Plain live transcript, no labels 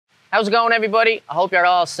How's it going, everybody? I hope you're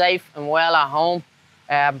all safe and well at home.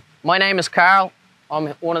 My name is Carl.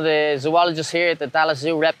 I'm one of the zoologists here at the Dallas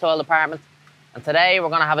Zoo Reptile Department. And today we're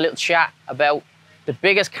going to have a little chat about the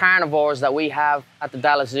biggest carnivores that we have at the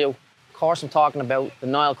Dallas Zoo. Of course, I'm talking about the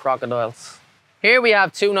Nile crocodiles. Here we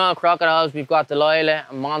have two Nile crocodiles. We've got Delilah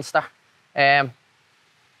and Monster. They're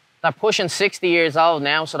pushing 60 years old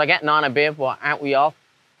now, so they're getting on a bit, but aren't we all?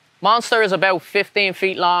 Monster is about 15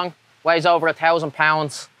 feet long, weighs over 1,000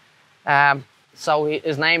 pounds. So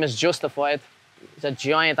his name is justified. He's a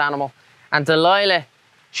giant animal. And Delilah,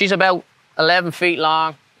 she's about 11 feet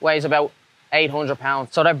long, weighs about 800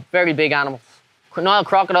 pounds. So they're very big animals. Nile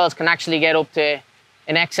crocodiles can actually get up to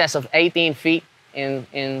in excess of 18 feet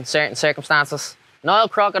in certain circumstances. Nile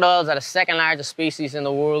crocodiles are the second largest species in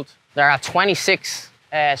the world. There are 26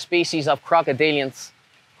 species of crocodilians.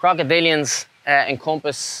 Crocodilians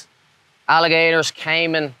encompass alligators,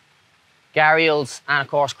 caiman, gharials, and of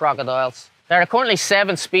course crocodiles. There are currently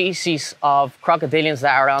 7 species of crocodilians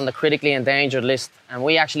that are on the critically endangered list, and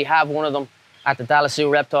we actually have one of them at the Dallas Zoo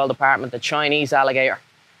Reptile Department, the Chinese alligator.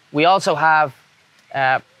 We also have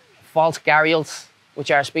false gharials,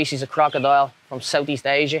 which are a species of crocodile from Southeast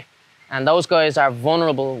Asia, and those guys are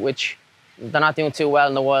vulnerable, which they're not doing too well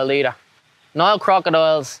in the wild either. Nile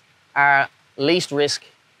crocodiles are least risk.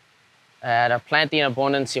 They're plenty in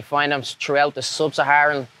abundance. You find them throughout the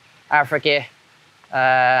sub-Saharan Africa,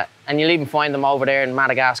 and you'll even find them over there in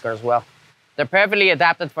Madagascar as well. They're perfectly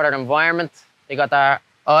adapted for their environment. They got their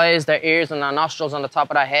eyes, their ears, and their nostrils on the top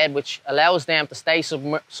of their head, which allows them to stay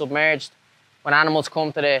submerged when animals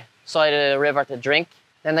come to the side of the river to drink.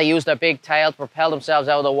 Then they use their big tail to propel themselves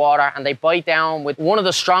out of the water, and they bite down with one of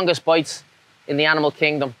the strongest bites in the animal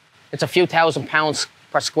kingdom. It's a few thousand pounds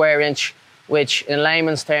per square inch, which in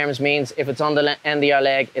layman's terms means if it's on the end of your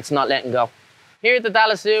leg, it's not letting go. Here at the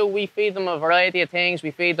Dallas Zoo, we feed them a variety of things. We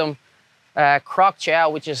feed them croc chow,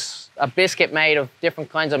 which is a biscuit made of different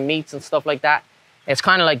kinds of meats and stuff like that. It's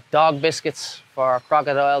kind of like dog biscuits for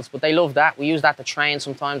crocodiles, but they love that. We use that to train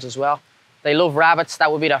sometimes as well. They love rabbits.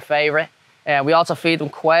 That would be their favorite. We also feed them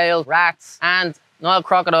quail, rats, and Nile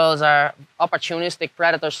crocodiles are opportunistic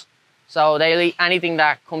predators. So they'll eat anything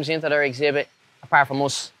that comes into their exhibit, apart from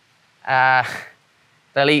us.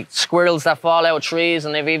 They'll eat squirrels that fall out of trees,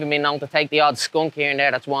 and they've even been known to take the odd skunk here and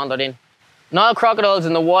there that's wandered in. Nile crocodiles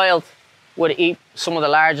in the wild would eat some of the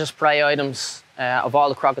largest prey items of all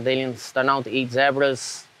the crocodilians. They're known to eat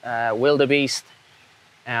zebras, wildebeest.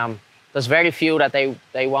 There's very few that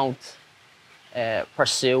they won't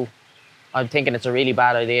pursue. I'm thinking it's a really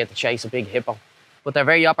bad idea to chase a big hippo. But they're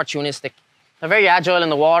very opportunistic. They're very agile in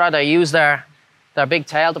the water. They use their big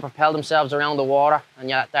tail to propel themselves around the water, and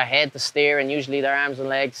their head to steer, and usually their arms and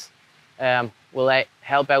legs will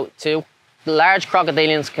help out too. The large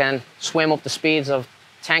crocodilians can swim up to speeds of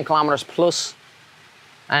 10 kilometers plus,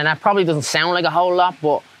 and that probably doesn't sound like a whole lot,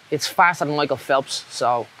 but it's faster than Michael Phelps,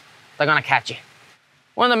 so they're gonna catch you.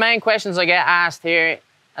 One of the main questions I get asked here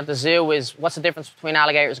at the zoo is, what's the difference between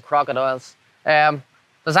alligators and crocodiles?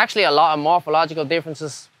 There's actually a lot of morphological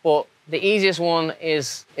differences, but the easiest one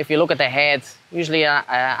is if you look at the head. Usually an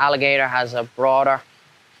alligator has a broader,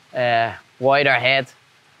 wider head.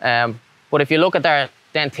 But if you look at their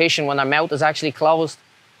dentition when their mouth is actually closed,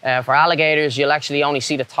 for alligators, you'll actually only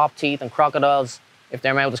see the top teeth, and crocodiles, if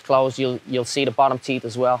their mouth is closed, you'll see the bottom teeth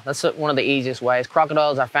as well. That's one of the easiest ways.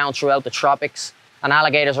 Crocodiles are found throughout the tropics, and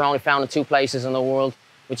alligators are only found in 2 places in the world,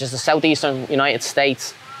 which is the southeastern United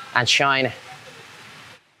States and China.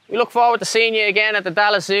 We look forward to seeing you again at the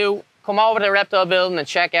Dallas Zoo. Come over to the reptile building and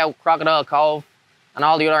check out Crocodile Cove and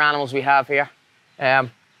all the other animals we have here. And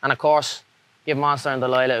of course, give Monster and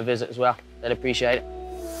Delilah a visit as well. They'd appreciate it.